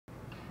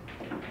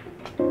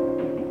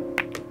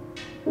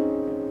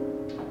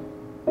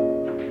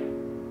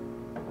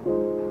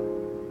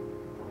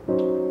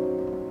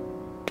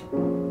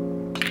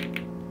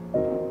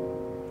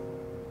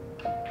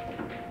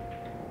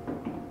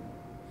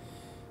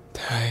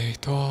太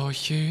多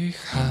遗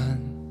憾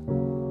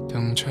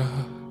等着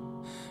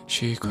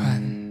习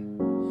惯，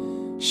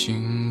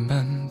心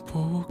门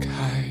不开，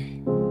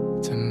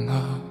怎么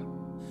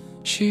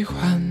喜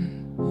欢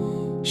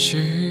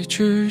戏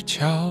剧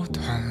桥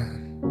段，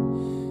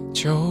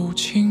旧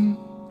情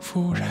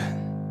复燃，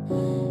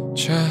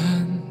真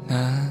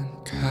难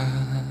看。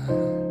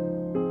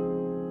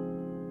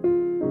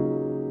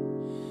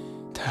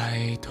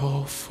太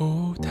多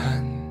负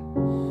担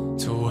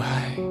阻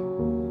碍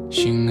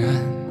心安，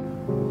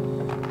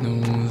努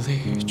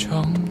力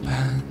装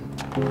扮，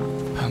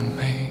怕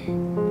没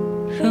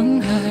人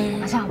爱，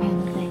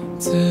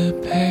自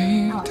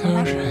卑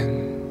的人，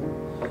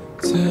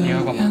自恋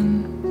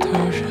的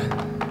人，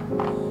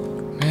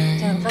没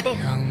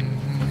两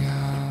样。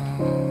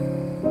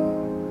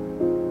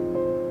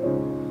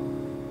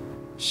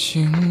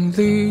心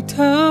里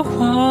的话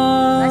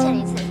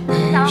被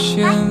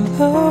卸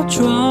了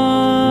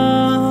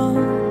妆，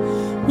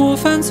我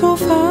犯错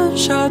犯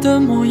傻的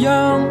模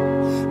样，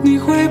你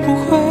会不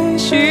会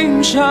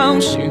欣赏？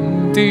心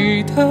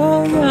底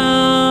的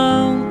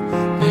痒，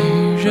没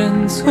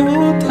人阻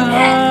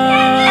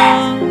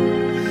挡，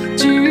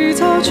记忆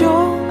早就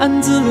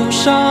暗自疗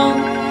伤，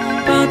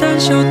把胆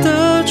小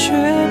的却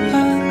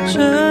扮珍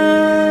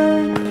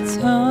藏。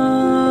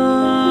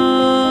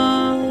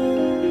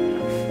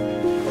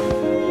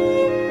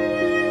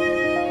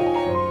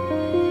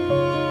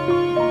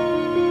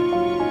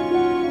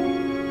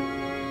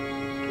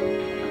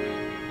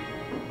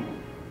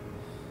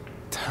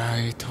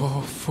太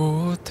多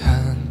负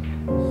担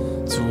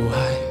阻碍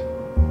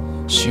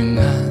心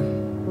安，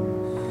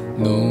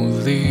努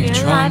力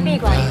装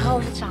扮，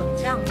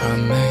怕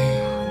没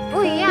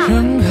人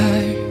爱，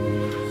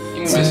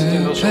自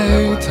卑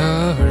的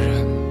人，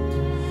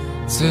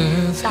自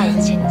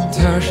恋的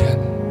人，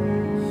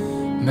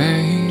没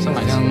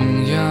两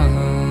样。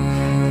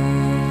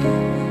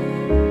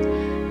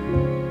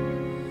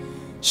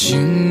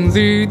心里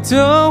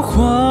的谎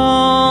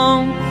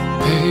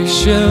被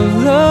卸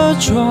了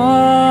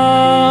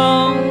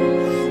妆，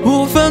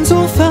我犯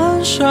错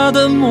犯傻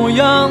的模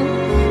样，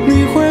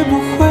你会不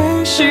会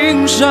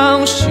欣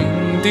赏？心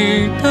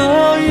底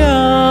的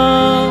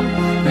痒，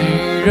没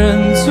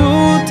人阻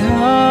挡，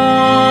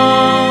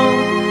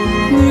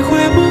你会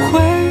不会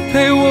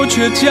陪我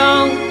倔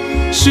强？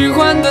喜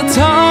欢的、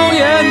讨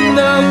厌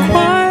的、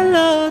快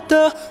乐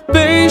的、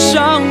悲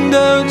伤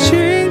的，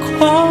轻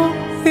狂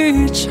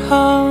一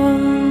场。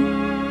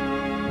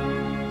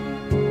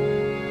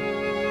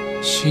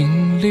心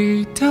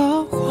里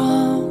的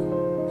谎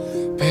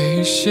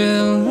被卸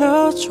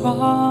了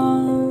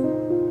妆，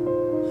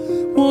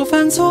我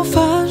犯错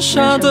犯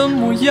傻的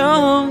模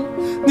样，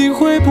你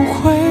会不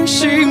会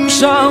欣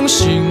赏？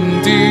心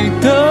底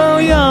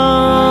的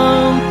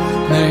痒，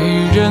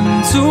没人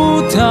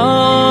阻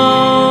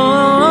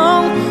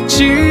挡，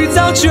记忆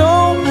早就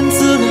暗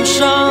自疗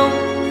伤，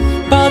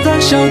把胆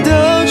小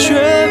的却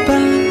扮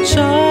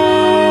张。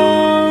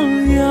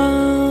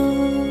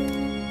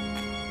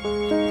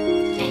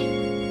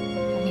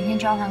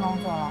就要换工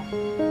作了，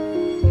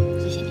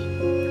谢谢你。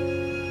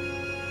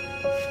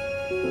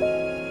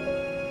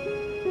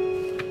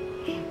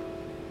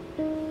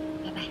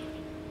拜拜。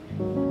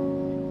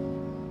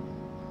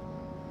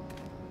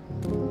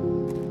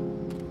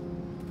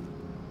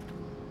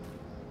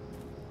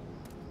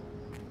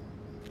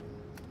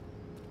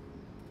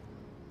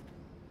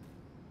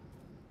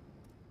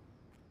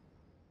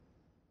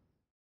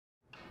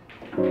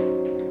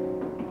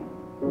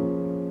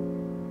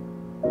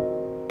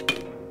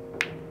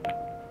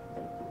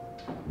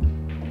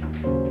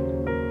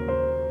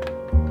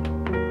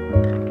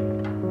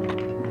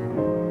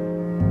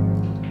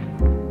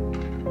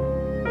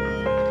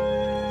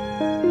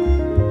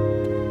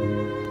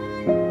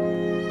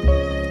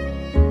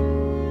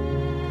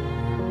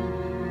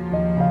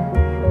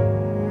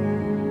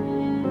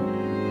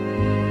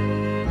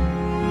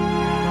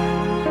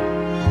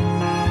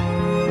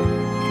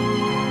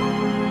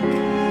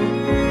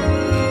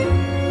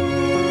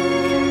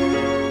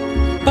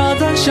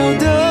胆小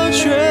的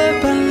却